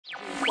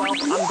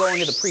I'm going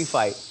to the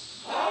pre-fight.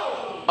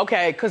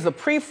 Okay, because the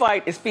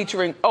pre-fight is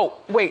featuring, oh,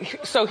 wait,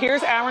 so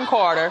here's Aaron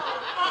Carter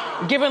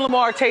giving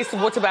Lamar a taste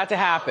of what's about to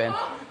happen.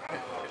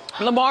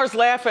 Lamar's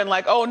laughing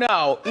like, oh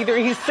no, either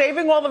he's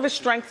saving all of his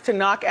strength to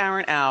knock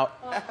Aaron out,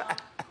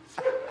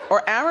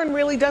 or Aaron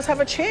really does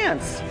have a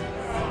chance.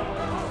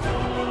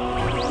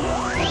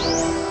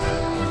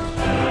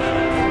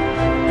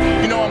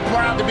 You know, I'm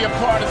proud to be a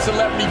part of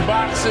celebrity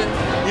boxing.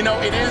 You know,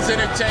 it is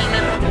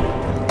entertainment.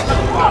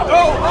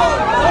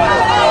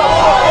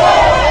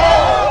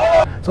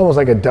 It's almost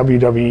like a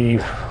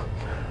WWE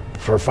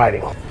for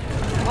fighting.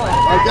 All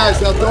right,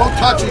 guys, now don't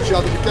touch each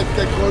other.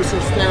 Get closer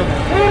and stand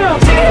there.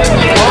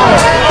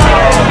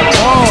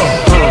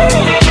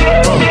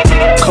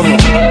 Come on.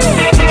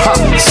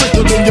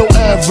 Sicker than your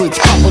average.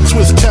 Papa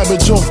twist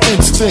cabbage off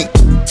instinct.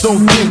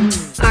 Don't think.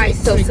 Alright,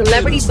 so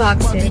celebrity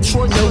boxing,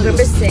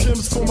 November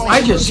 6th.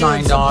 I just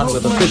signed on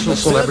with official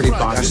celebrity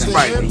boxing. That's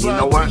right, and you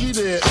know what?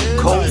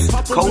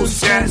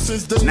 Coast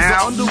that,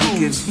 now you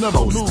can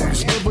post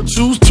that.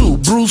 Choose to,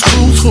 bruise,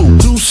 cruise who?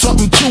 Do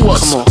something to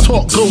us.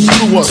 Talk, go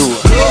through us.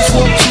 Girls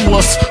want to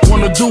us,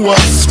 wanna do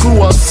us,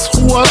 screw us,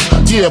 who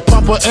us? Yeah,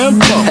 Papa and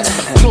Pump.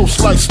 Close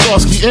like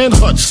Starsky and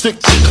Hutch, stick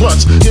to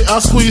clutch. Yeah, I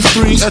squeeze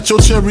 3 at your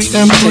cherry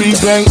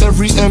M3. Bang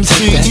every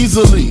MC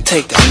easily.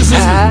 Take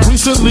that.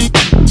 Recently,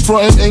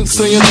 frontin' ain't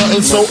saying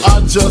nothing, so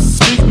I just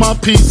speak my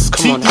peace.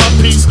 Keep my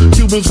peace.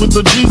 Cubans with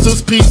the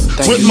Jesus peace.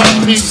 With my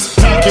peace.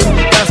 Packing,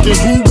 asking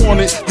who want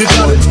it. They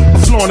got it,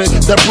 flaunt it.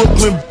 That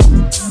Brooklyn,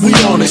 we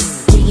on it.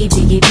 Biggie,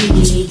 biggie,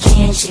 biggie,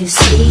 can't you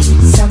see?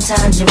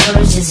 Sometimes your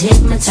words just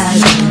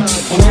hypnotize me.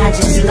 And I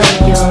just love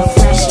your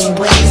flashy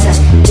ways. I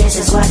guess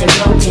that's why they're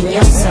broken,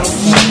 you're so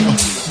mean.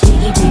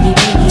 Biggie, biggie,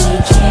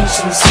 biggie, can't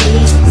you see?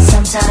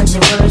 Sometimes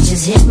your words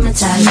just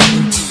hypnotize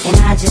me. And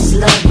I just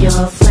love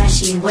your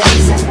flashy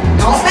ways.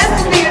 Don't mess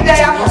with me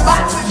today, I'm a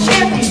boxing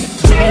champion.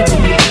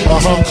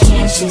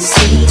 Can't you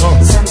see?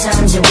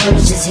 Sometimes your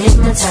words just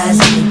hypnotize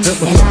me.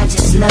 And I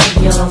just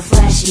love your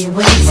flashy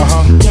ways.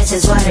 Guess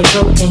that's why they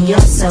broken, you're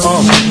so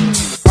mean.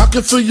 I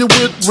can fill you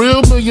with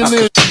real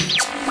millionaires.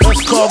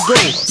 That's cargo,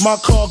 my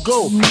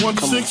cargo,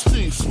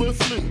 160,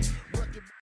 swiftly.